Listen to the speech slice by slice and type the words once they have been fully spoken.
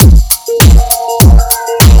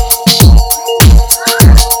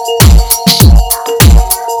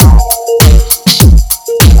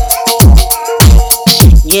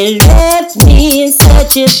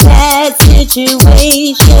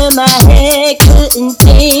head couldn't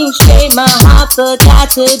think straight. My heart forgot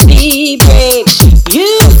to be brave.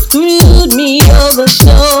 You screwed me over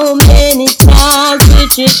so many times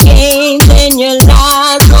with your games and your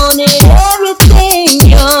lies. Wanted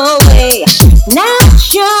everything your way. Not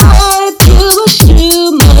sure if you were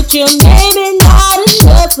too much or maybe not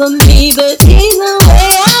enough for me, but either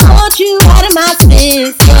way I want you out of my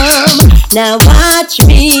system. Now watch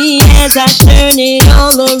me as I turn it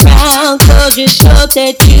all around, 'cause you thought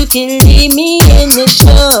that you could leave me in the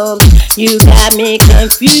tub. You got me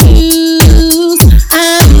confused.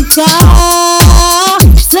 I'm tired.